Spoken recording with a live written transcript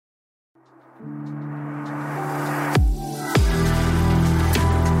We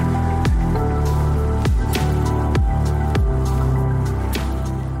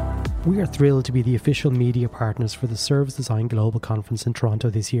are thrilled to be the official media partners for the Service Design Global Conference in Toronto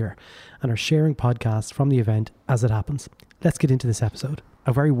this year and are sharing podcasts from the event as it happens. Let's get into this episode.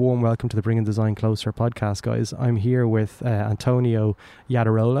 A very warm welcome to the Bringing Design Closer podcast, guys. I'm here with Antonio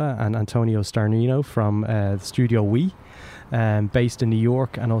Iadarola and Antonio Starnino from the Studio We, based in New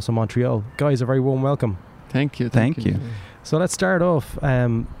York and also Montreal. Guys, a very warm welcome. Thank you. Thank you. So let's start off.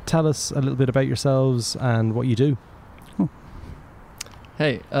 Tell us a little bit about yourselves and what you do.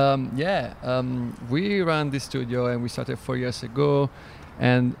 Hey, we ran this studio and we started 4 years ago,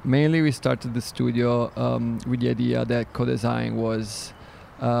 and mainly we started the studio with the idea that co-design was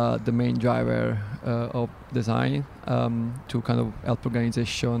the main driver of design to kind of help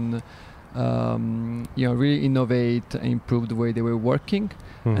organization really innovate and improve the way they were working.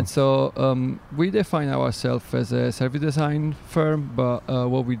 And so we define ourselves as a service design firm, but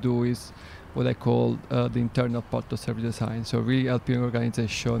what we do is what I call the internal part of service design. So really helping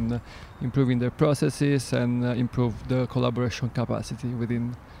organization improving their processes and improve the collaboration capacity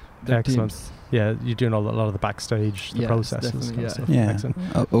within their teams. Yeah, you're doing a lot of the backstage, the processes and stuff. Yeah.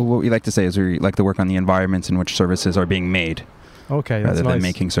 What we like to say is we like to work on the environments in which services are being made. Okay, that's rather nice. than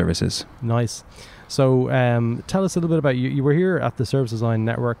making services. Nice. So tell us a little bit about you. You were here at the Service Design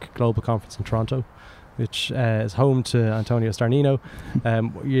Network Global Conference in Toronto, which is home to Antonio Starnino.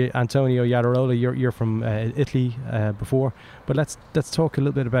 Antonio Iadarola, you're from Italy before, but let's talk a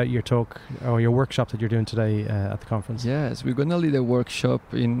little bit about your talk or your workshop that you're doing today at the conference. Yes, we're going to lead a workshop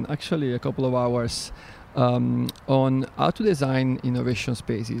in actually a couple of hours on how to design innovation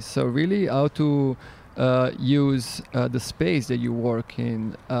spaces. So really how to use the space that you work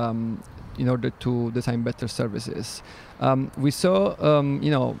in order to design better services. We saw,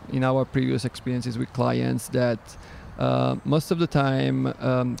 in our previous experiences with clients that most of the time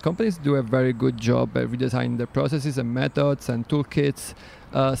companies do a very good job at redesigning their processes and methods and toolkits.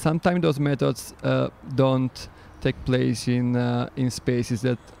 Sometimes those methods don't take place in spaces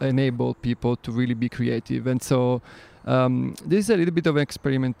that enable people to really be creative. And so this is a little bit of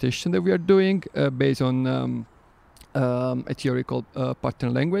experimentation that we are doing based on a theory called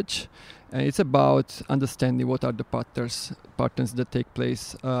pattern language. And it's about understanding what are the patterns that take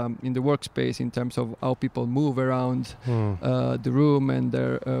place in the workspace in terms of how people move around the room and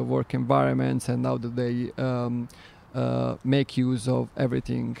their work environments, and how do they make use of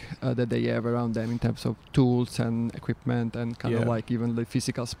everything that they have around them in terms of tools and equipment and kind of like even the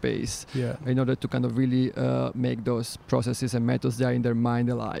physical space in order to kind of really make those processes and methods that are in their mind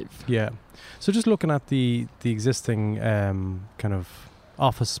alive. Yeah. So just looking at the existing kind of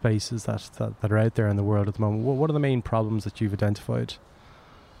office spaces that are out there in the world at the moment, what are the main problems that you've identified?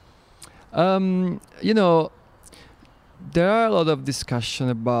 There are a lot of discussion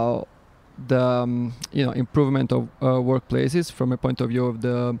about the improvement of workplaces from a point of view of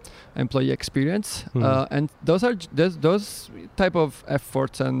the employee experience, and those type of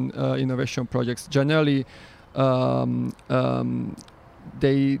efforts and innovation projects generally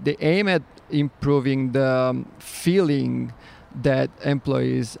they aim at improving the feeling that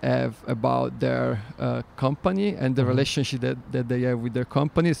employees have about their company and the relationship that they have with their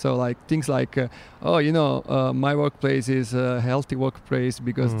company. So like things like, my workplace is a healthy workplace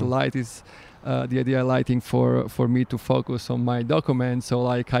because the light is the ideal lighting for me to focus on my documents. So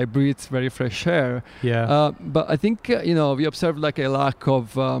like I breathe very fresh air. Yeah. But I think, we observed like a lack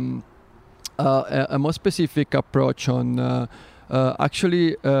of a more specific approach on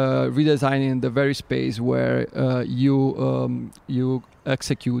actually redesigning the very space where you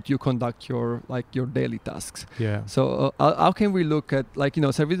execute, you conduct your daily tasks. Yeah. So how can we look at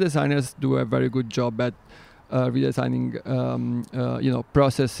service designers do a very good job at redesigning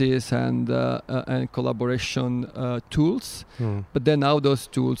processes and collaboration tools, but then how those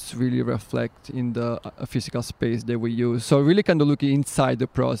tools really reflect in the physical space that we use. So really kind of looking inside the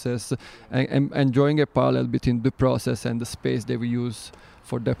process and drawing a parallel between the process and the space that we use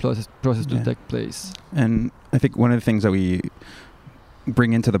for the process to take place. And I think one of the things that we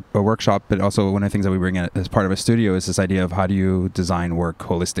bring into the workshop, but also one of the things that we bring in as part of a studio, is this idea of how do you design work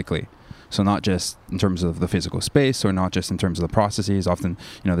holistically. So not just in terms of the physical space or not just in terms of the processes. Often,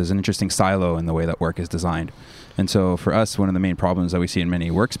 there's an interesting silo in the way that work is designed. And so for us, one of the main problems that we see in many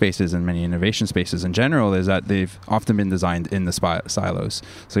workspaces and many innovation spaces in general is that they've often been designed in the silos.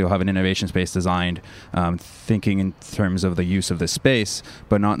 So you'll have an innovation space designed thinking in terms of the use of the space,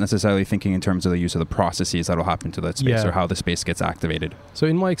 but not necessarily thinking in terms of the use of the processes that will happen to that space or how the space gets activated. So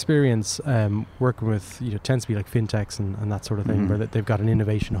in my experience, working with, tends to be like fintechs and that sort of thing, where they've got an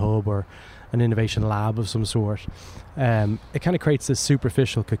innovation hub or an innovation lab of some sort, it kind of creates this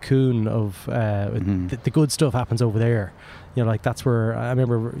superficial cocoon of the good stuff happens over there. You know, like that's where I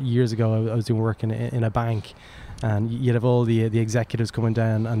remember years ago I was doing work in a bank, and you'd have all the executives coming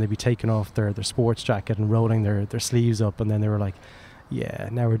down and they'd be taking off their sports jacket and rolling their sleeves up, and then they were like, yeah,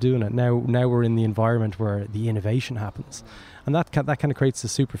 now we're doing it. Now we're in the environment where the innovation happens. And that kind of creates the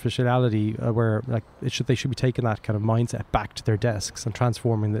superficiality where like they should be taking that kind of mindset back to their desks and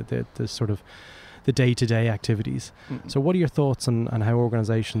transforming the sort of the day-to-day activities. Mm-hmm. So what are your thoughts on how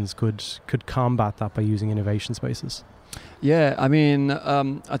organizations could combat that by using innovation spaces? Yeah, I mean,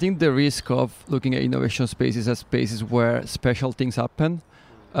 I think the risk of looking at innovation spaces as spaces where special things happen,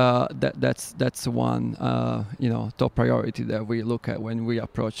 that's one top priority that we look at when we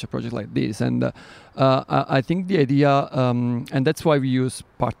approach a project like this. And I think the idea, and that's why we use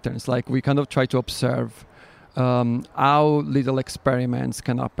patterns. Like we kind of try to observe how little experiments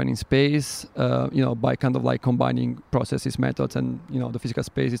can happen in space, by kind of like combining processes, methods, and the physical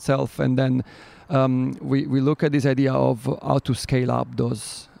space itself. And then we look at this idea of how to scale up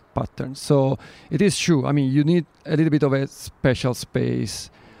those patterns. So it is true. I mean, you need a little bit of a special space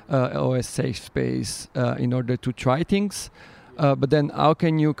or a safe space in order to try things. But then how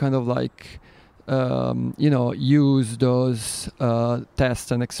can you kind of like use those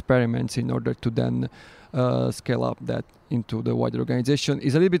tests and experiments in order to then scale up that into the wider organization?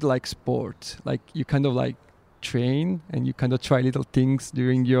 Is a little bit like sport. Like you kind of like train and you kind of try little things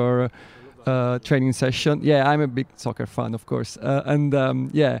during your training session. Yeah, I'm a big soccer fan, of course. And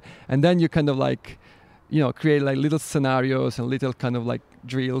then you kind of like, create like little scenarios and little kind of like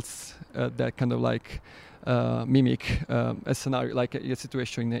drills that kind of like mimic a scenario, like a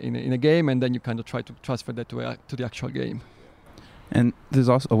situation in a game, and then you kind of try to transfer that to the actual game. And there's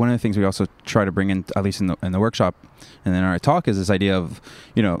also one of the things we also try to bring in, at least in the workshop and in our talk, is this idea of,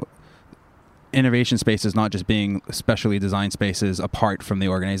 innovation spaces not just being specially designed spaces apart from the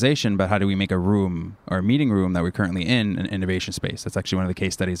organization, but how do we make a room or a meeting room that we're currently in an innovation space? That's actually one of the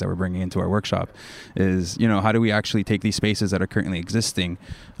case studies that we're bringing into our workshop is, how do we actually take these spaces that are currently existing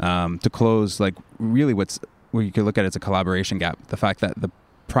to close, like really where you could look at it as a collaboration gap. The fact that the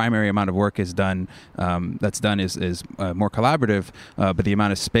primary amount of work is done is more collaborative, but the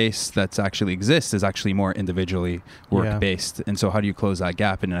amount of space that's actually exists is actually more individually work based. And so how do you close that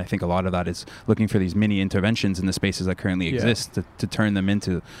gap? And I think a lot of that is looking for these mini interventions in the spaces that currently exist to turn them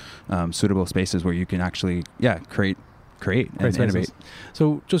into suitable spaces where you can actually create and innovate.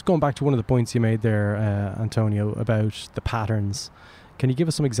 So just going back to one of the points you made there, Antonio, about the patterns, can you give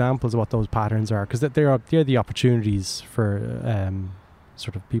us some examples of what those patterns are? Because they're the opportunities for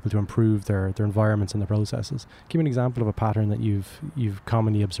sort of people to improve their environments and their processes. Give me an example of a pattern that you've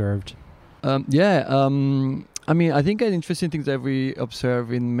commonly observed. I mean, I think an interesting thing that we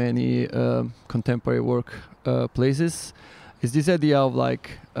observe in many contemporary work places is this idea of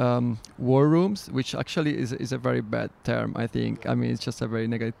like war rooms, which actually is a very bad term, I think. I mean, it's just a very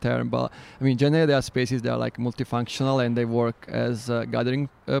negative term, but I mean, generally there are spaces that are like multifunctional and they work as gathering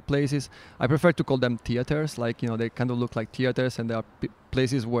places. I prefer to call them theaters, like, they kind of look like theaters and they are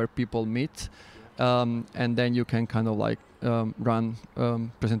places where people meet. And then you can kind of like run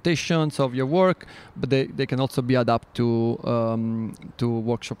presentations of your work, but they can also be adapted to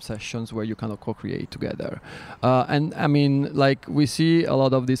workshop sessions where you kind of co-create together. And I mean, like we see a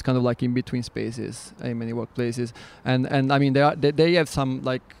lot of these kind of like in-between spaces in many workplaces, and I mean they have some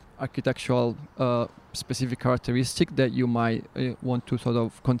like architectural specific characteristic that you might want to sort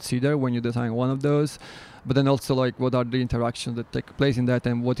of consider when you design one of those. But then also like what are the interactions that take place in that,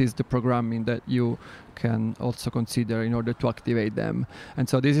 and what is the programming that you can also consider in order to activate them. And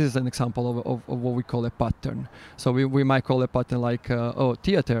so this is an example of what we call a pattern. So we might call a pattern like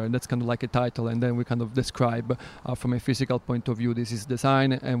theater, and that's kind of like a title, and then we kind of describe from a physical point of view this is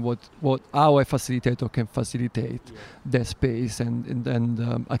design and how a facilitator can facilitate the space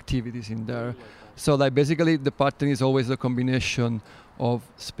and activities in there. So like basically the pattern is always a combination of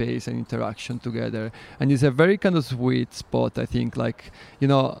space and interaction together, and it's a very kind of sweet spot, I think. Like,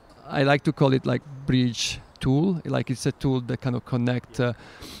 I like to call it like bridge tool. Like it's a tool that kind of connect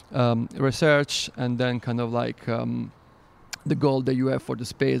research and then kind of like the goal that you have for the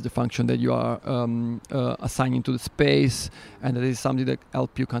space, the function that you are assigning to the space, and that is something that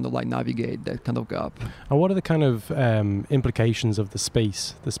help you kind of like navigate that kind of gap. And what are the kind of implications of the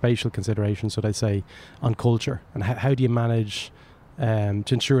spatial considerations, should I say, on culture? And how do you manage to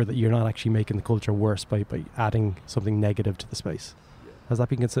ensure that you're not actually making the culture worse by adding something negative to the space? Has that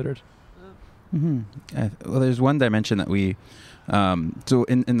been considered? Well, there's one dimension that we so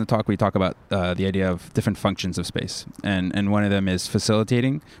in the talk we talk about the idea of different functions of space, and one of them is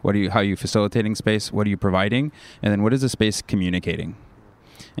facilitating. How are you facilitating space? What are you providing? And then what is the space communicating?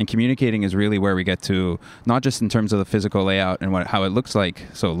 And communicating is really where we get to, not just in terms of the physical layout and how it looks like,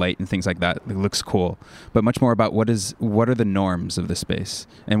 so light and things like that, it looks cool, but much more about what are the norms of the space,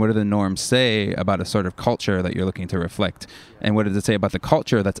 and what do the norms say about a sort of culture that you're looking to reflect, and what does it say about the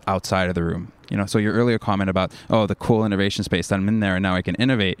culture that's outside of the room? So your earlier comment about, the cool innovation space that I'm in there and now I can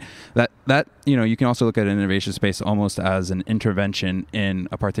innovate, that you can also look at an innovation space almost as an intervention in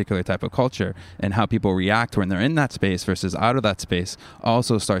a particular type of culture, and how people react when they're in that space versus out of that space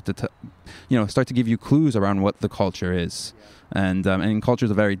also start to give you clues around what the culture is. And culture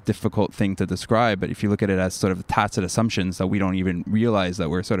is a very difficult thing to describe, but if you look at it as sort of tacit assumptions that we don't even realize that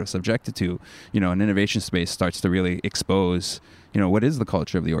we're sort of subjected to, an innovation space starts to really expose, what is the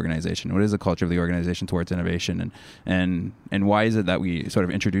culture of the organization? What is the culture of the organization towards innovation? And why is it that we sort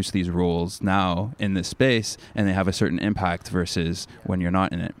of introduce these rules now in this space and they have a certain impact versus when you're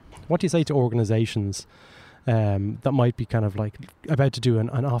not in it? What do you say to organizations that might be kind of like about to do an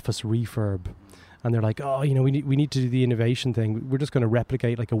office refurb, and they're like, we need to do the innovation thing. We're just going to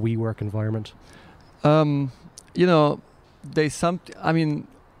replicate like a WeWork environment. There's something,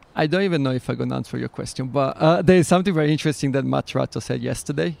 I don't even know if I'm going to answer your question, but there's something very interesting that Matt Ratto said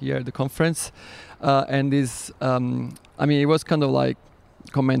yesterday here at the conference. And he was kind of like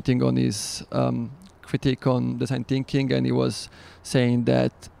commenting on his critique on design thinking, and he was saying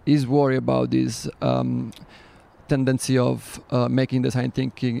that he's worried about this tendency of making design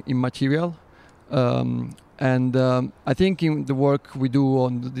thinking immaterial. I think in the work we do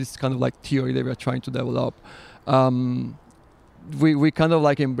on this kind of like theory that we are trying to develop, we kind of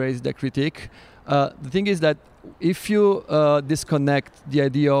like embrace the critique. The thing is that if you disconnect the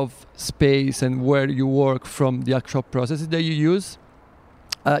idea of space and where you work from the actual processes that you use,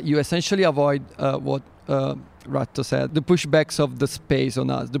 you essentially avoid what Ratto said, the pushbacks of the space on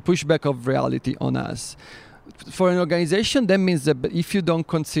us, the pushback of reality on us. For an organization, that means that if you don't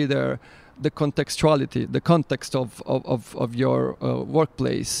consider the contextuality, the context of your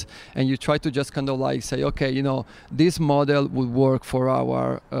workplace, and you try to just kind of like say, okay, this model would work for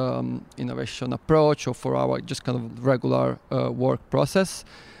our innovation approach or for our just kind of regular work process.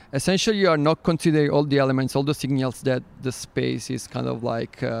 Essentially, you are not considering all the elements, all the signals that the space is kind of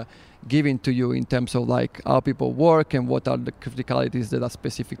like giving to you in terms of like how people work and what are the criticalities that are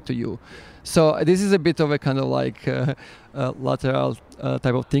specific to you. So this is a bit of a kind of like lateral type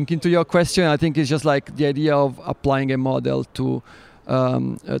of thinking to your question. I think it's just like the idea of applying a model to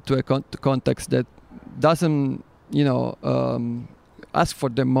a context that doesn't, ask for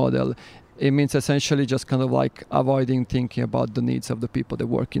the model. It means essentially just kind of like avoiding thinking about the needs of the people that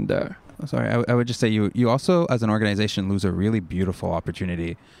work in there. Sorry, I would just say you also, as an organization, lose a really beautiful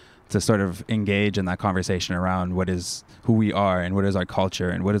opportunity to sort of engage in that conversation around who we are and what is our culture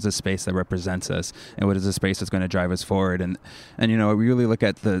and what is the space that represents us and what is the space that's going to drive us forward. And we really look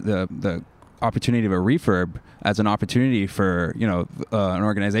at the opportunity of a refurb as an opportunity for, an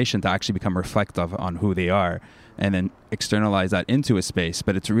organization to actually become reflective on who they are and then externalize that into a space.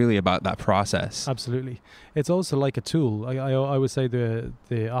 But it's really about that process. Absolutely. It's also like a tool. I would say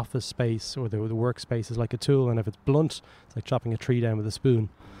the office space or the workspace is like a tool, and if it's blunt, it's like chopping a tree down with a spoon.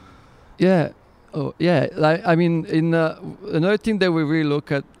 Yeah. Oh, yeah. Another thing that we really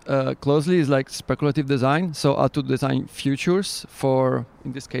look at closely is like speculative design. So how to design futures for,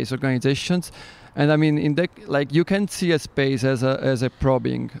 in this case, organizations. And in that, like, you can see a space as a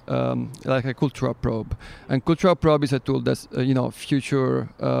probing, like a cultural probe. And cultural probe is a tool that's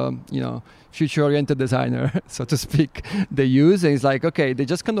future-oriented designer, so to speak, they use. And it's like, okay, they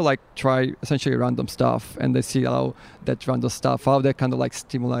just kind of like try essentially random stuff, and they see how that random stuff, how they kind of like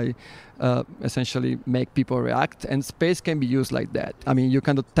stimuli, essentially make people react. And space can be used like that. You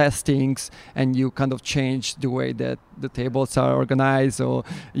kind of test things, and you kind of change the way that the tables are organized, or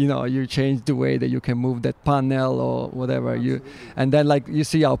you change the way that you can move that panel or whatever. And then like you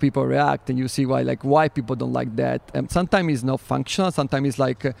see how people react, and you see why people don't like that. And sometimes it's not functional. Sometimes it's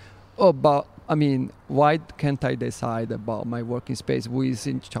like, why can't I decide about my working space? Who is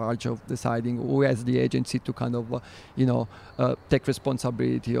in charge of deciding? Who has the agency to kind of, take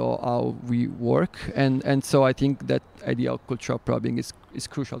responsibility of how we work? And so I think that idea of cultural probing is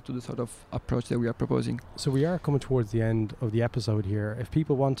crucial to the sort of approach that we are proposing. So we are coming towards the end of the episode here. If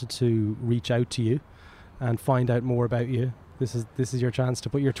people wanted to reach out to you and find out more about you, this is your chance to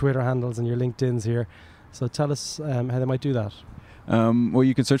put your Twitter handles and your LinkedIn's here. So tell us how they might do that. Well,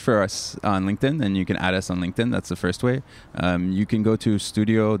 you can search for us on LinkedIn, and you can add us on LinkedIn. That's the first way. You can go to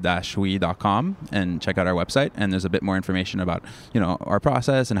studio-we.com and check out our website, and there's a bit more information about, our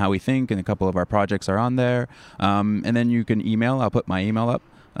process and how we think, and a couple of our projects are on there. And then you can email. I'll put my email up,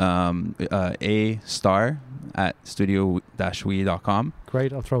 a@studio-we.com.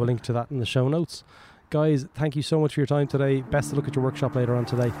 Great. I'll throw a link to that in the show notes. Guys, thank you so much for your time today. Best of luck at your workshop later on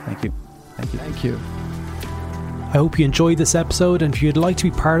today. Thank you. Thank you. I hope you enjoyed this episode, and if you'd like to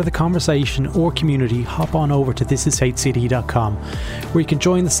be part of the conversation or community, hop on over to thisishcd.com, where you can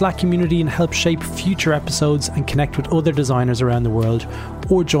join the Slack community and help shape future episodes and connect with other designers around the world,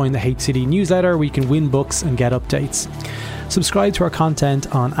 or join the HCD newsletter where you can win books and get updates. Subscribe to our content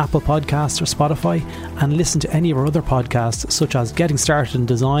on Apple Podcasts or Spotify, and listen to any of our other podcasts such as Getting Started in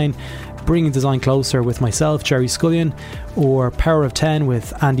Design, Bringing Design Closer with myself, Jerry Scullion, or Power of 10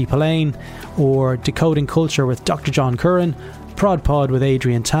 with Andy Pillane, or Decoding Culture with Dr. John Curran, Prod Pod with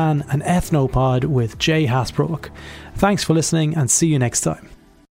Adrian Tan, and Ethnopod with Jay Hasbrook. Thanks for listening, and see you next time.